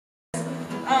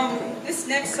This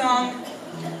next song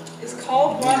is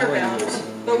called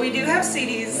Waterbound, but we do have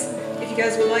CDs, if you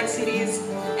guys would like CDs.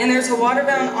 And there's a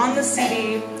Waterbound on the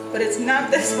CD, but it's not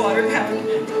this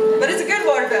Waterbound. But it's a good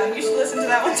Waterbound. You should listen to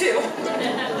that one too.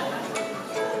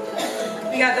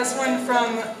 We got this one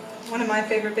from one of my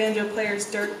favorite banjo players,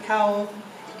 Dirk Powell.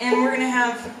 And we're going to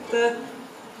have the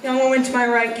young woman to my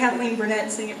right, Kathleen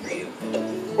Burnett, sing it for you.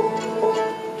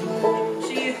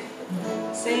 She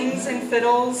sings and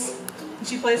fiddles, and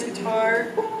she plays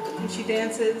guitar, and she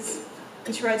dances,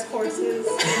 and she rides horses.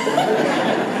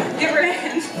 Give her a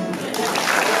hand.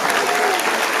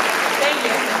 Thank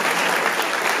you.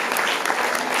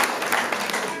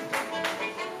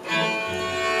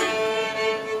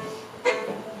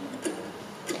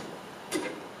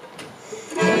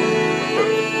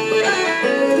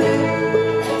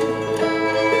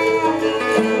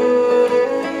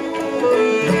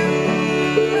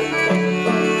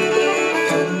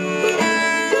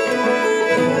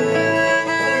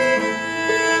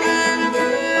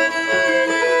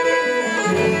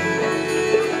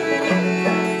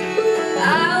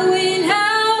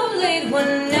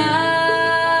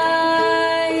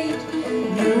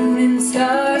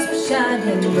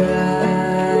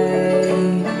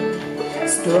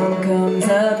 Storm comes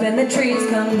up and the trees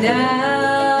come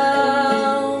down.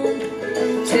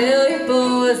 Tell your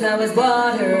boys I was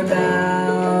waterbound.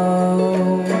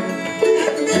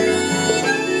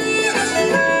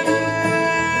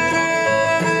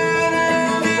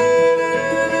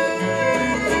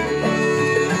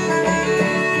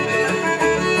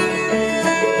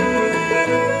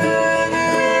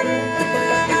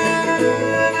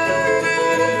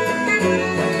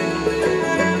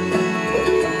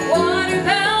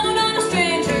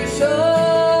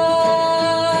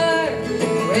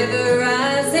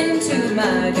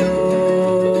 My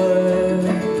door,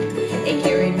 it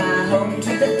carried my home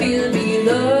to the field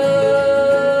below.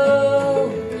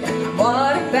 I'm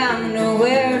waterbound,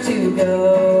 nowhere to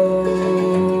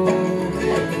go.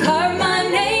 Carved my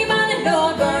name on an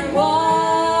old barn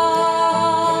wall.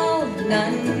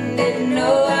 None didn't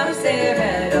know I was there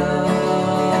at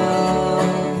all.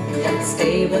 The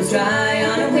stable's dry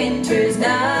on a winter's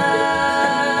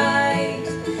night.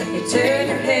 You turn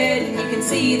your head and you can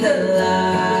see the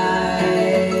light.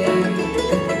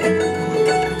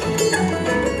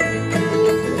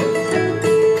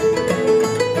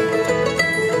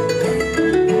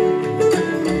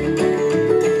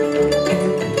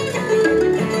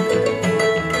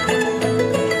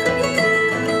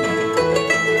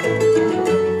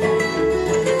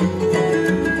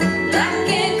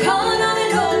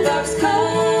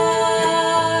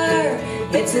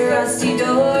 It's a rusty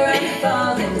door and a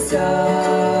falling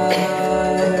star. I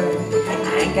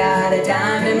ain't got a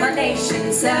dime in my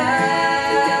nation's side.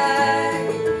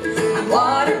 I'm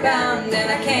waterbound and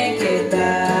I can't get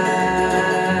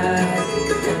back.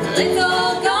 It's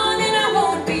all gone and I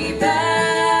won't be back.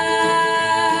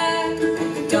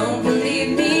 Don't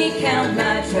believe me, count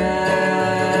my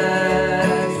tracks.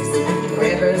 The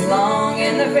river's long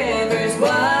and the river's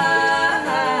wide.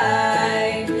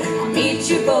 Meet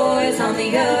you boys on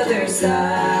the other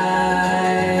side.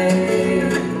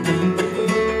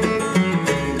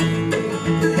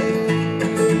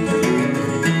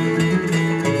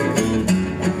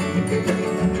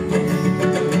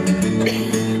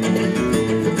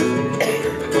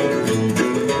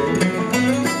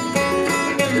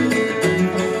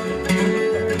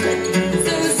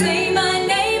 So say my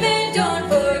name and don't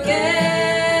forget,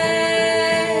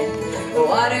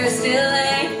 water still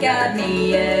ain't got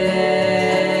me yet.